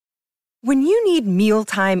When you need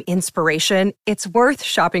mealtime inspiration, it's worth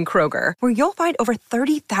shopping Kroger, where you'll find over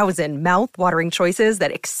 30,000 mouth-watering choices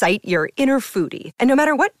that excite your inner foodie. And no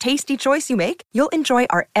matter what tasty choice you make, you'll enjoy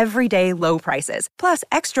our everyday low prices, plus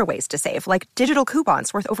extra ways to save, like digital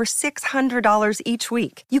coupons worth over $600 each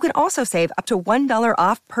week. You can also save up to $1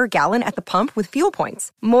 off per gallon at the pump with fuel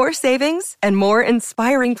points. More savings and more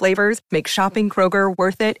inspiring flavors make shopping Kroger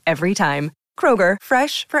worth it every time. Kroger,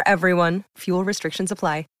 fresh for everyone. Fuel restrictions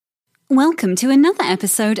apply. Welcome to another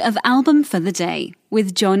episode of Album for the Day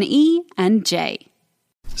with John E. and Jay.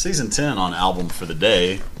 Season 10 on Album for the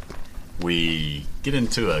Day, we get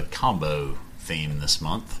into a combo theme this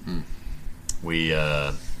month. We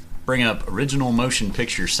bring up original motion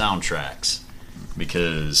picture soundtracks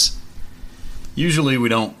because usually we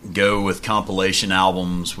don't go with compilation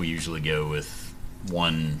albums. We usually go with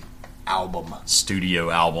one album, studio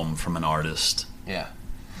album from an artist. Yeah.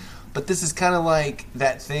 But this is kind of like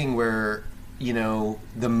that thing where, you know,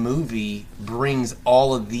 the movie brings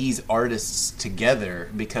all of these artists together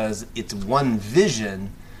because it's one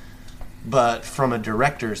vision, but from a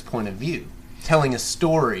director's point of view, telling a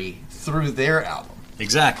story through their album.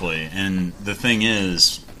 Exactly. And the thing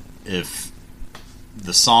is, if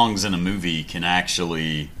the songs in a movie can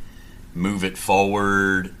actually move it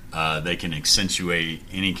forward, they can accentuate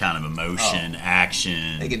any kind of emotion,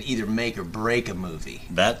 action. They can either make or break a movie.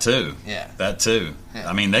 That too. Yeah. That too. Yeah.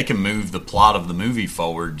 I mean, they can move the plot of the movie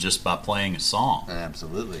forward just by playing a song.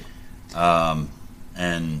 Absolutely.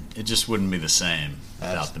 And it just wouldn't be the same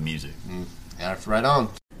without the music. That's right on.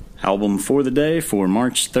 Album for the day for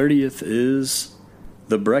March 30th is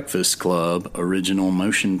The Breakfast Club Original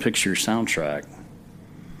Motion Picture Soundtrack.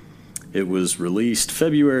 It was released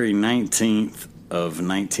February 19th of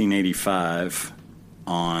 1985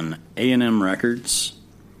 on A&M Records.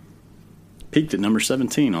 Peaked at number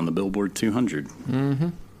 17 on the Billboard 200.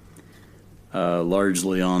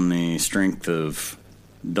 Largely on the strength of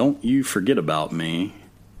Don't You Forget About Me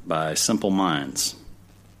by Simple Minds.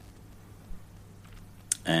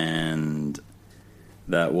 And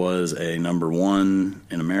that was a number one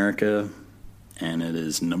in America, and it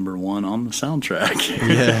is number one on the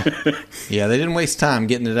soundtrack. Yeah, they didn't waste time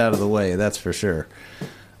getting it out of the way, that's for sure.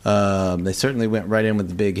 They certainly went right in with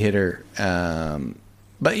the big hitter.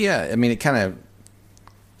 But yeah, I mean, it kind of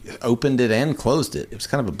opened it and closed it. It was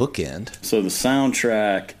kind of a bookend. So the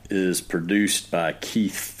soundtrack is produced by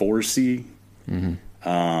Keith Forsey,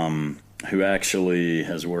 who actually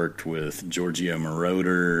has worked with Giorgio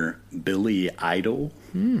Moroder, Billy Idol.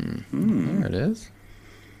 There it is.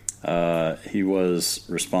 He was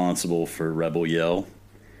responsible for Rebel Yell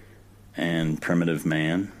and Primitive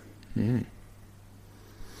Man.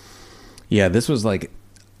 Yeah, this was like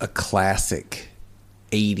a classic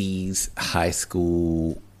 80s high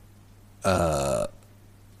school, not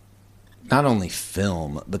only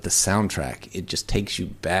film, but the soundtrack. It just takes you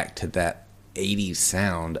back to that 80s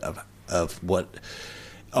sound of what,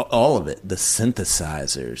 all of it, the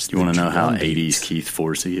synthesizers. You want to know how beats. 80s Keith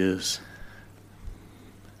Forsey is?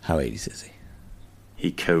 How 80s is he?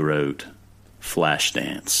 He co-wrote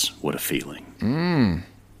Flashdance, What a Feeling.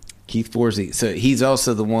 Keith Forsey. So he's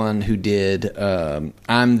also the one who did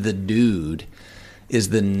I'm the Dude is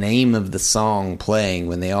the name of the song playing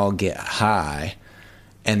when they all get high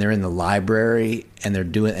and they're in the library and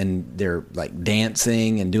they're like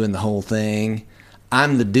dancing and doing the whole thing.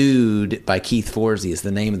 I'm the Dude by Keith Forsey is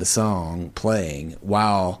the name of the song playing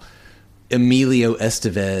while Emilio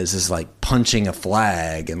Estevez is like punching a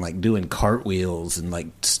flag and like doing cartwheels and like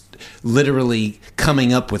literally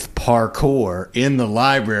coming up with parkour in the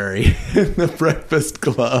library in the Breakfast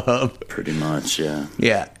Club. Pretty much, yeah.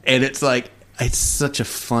 Yeah, and it's like, it's such a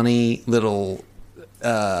funny little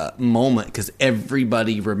moment because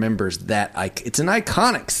everybody remembers that. It's an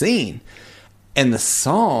iconic scene, and the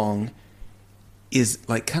song is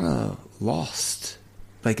like kind of lost.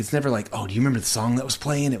 Like, it's never like, oh, do you remember the song that was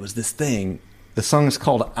playing? It was this thing. The song is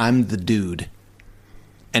called I'm the Dude.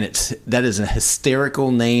 And that is a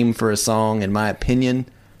hysterical name for a song, in my opinion.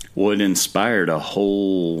 Well, it inspired a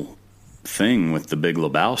whole thing with The Big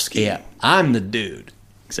Lebowski. Yeah, I'm the Dude.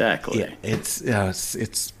 Exactly. Yeah,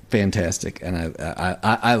 it's fantastic, and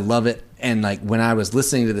I love it. And like when I was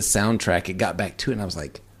listening to the soundtrack, it got back to it, and I was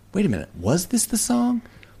like, wait a minute, was this the song?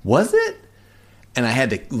 Was it? And I had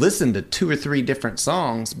to listen to 2 or 3 different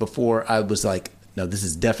songs before I was like, no, this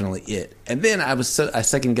is definitely it. And then I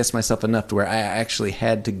second guessed myself enough to where I actually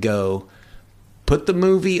had to go put the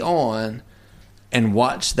movie on and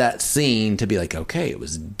watch that scene to be like, okay, it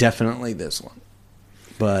was definitely this one.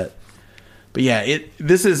 But yeah,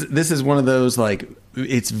 this is one of those, like,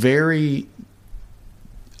 it's very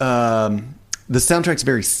the soundtrack's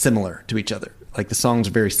very similar to each other. Like the songs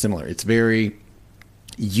are very similar. It's very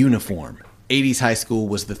uniform. 80s high school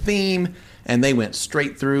was the theme, and they went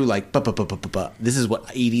straight through like, this is what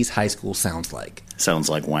 80s high school sounds like. Sounds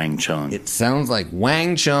like Wang Chung. It sounds like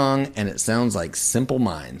Wang Chung, and it sounds like Simple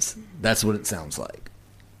Minds. That's what it sounds like.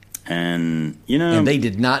 And, and they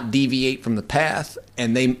did not deviate from the path,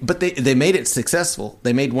 and they made it successful.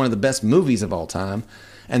 They made one of the best movies of all time,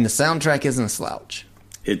 and the soundtrack isn't a slouch.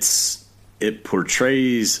 It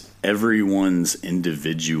portrays everyone's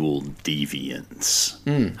individual deviance.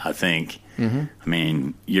 I think. Mm-hmm. I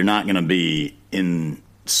mean, you're not going to be in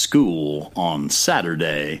school on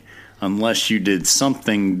Saturday unless you did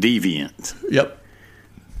something deviant. Yep.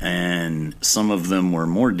 And some of them were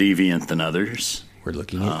more deviant than others. We're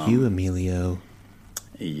looking at you, Emilio.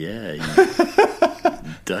 Yeah.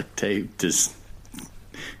 Duct tape just...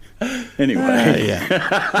 Anyway.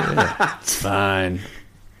 Yeah. It's fine.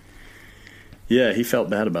 Yeah, he felt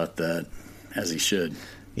bad about that, as he should.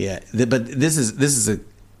 Yeah, but this is a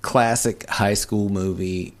classic high school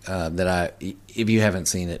movie that if you haven't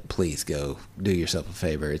seen it, please go do yourself a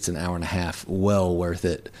favor. It's an hour and a half, well worth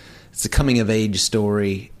it. It's a coming of age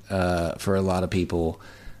story for a lot of people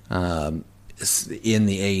in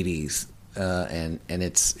the 80s, and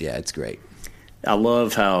it's great. I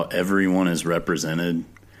love how everyone is represented.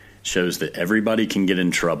 Shows that everybody can get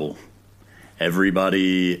in trouble.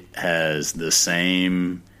 Everybody has the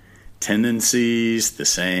same tendencies, the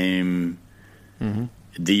same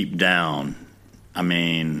deep down. I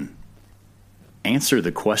mean, answer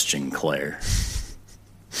the question, Claire.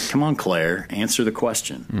 Come on, Claire, answer the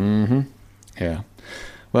question. Mm-hmm. Yeah.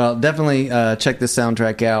 Well, definitely check this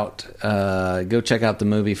soundtrack out. Go check out the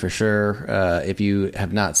movie for sure. If you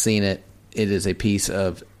have not seen it, it is a piece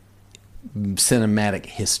of cinematic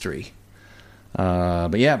history.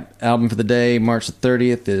 But yeah, album for the day, March the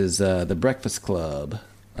 30th, is The Breakfast Club.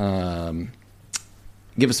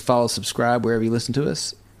 Give us a follow, subscribe wherever you listen to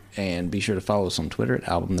us, and be sure to follow us on Twitter at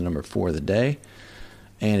album4the day.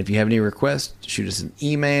 And if you have any requests, shoot us an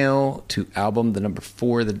email to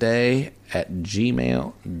album4the day at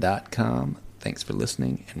gmail.com. Thanks for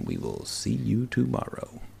listening, and we will see you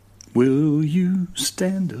tomorrow. Will you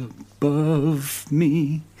stand above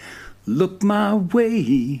me? Look my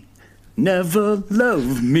way. Never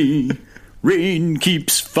love me. Rain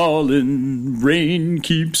keeps falling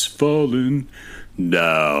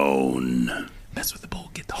down. Mess with the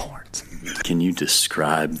bull, get the horns. Can you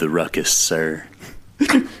describe the ruckus, sir?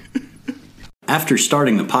 After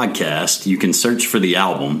starting the podcast, you can search for the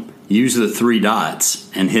album, use the 3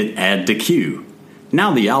 dots, and hit add to queue.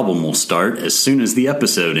 Now the album will start as soon as the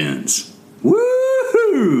episode ends.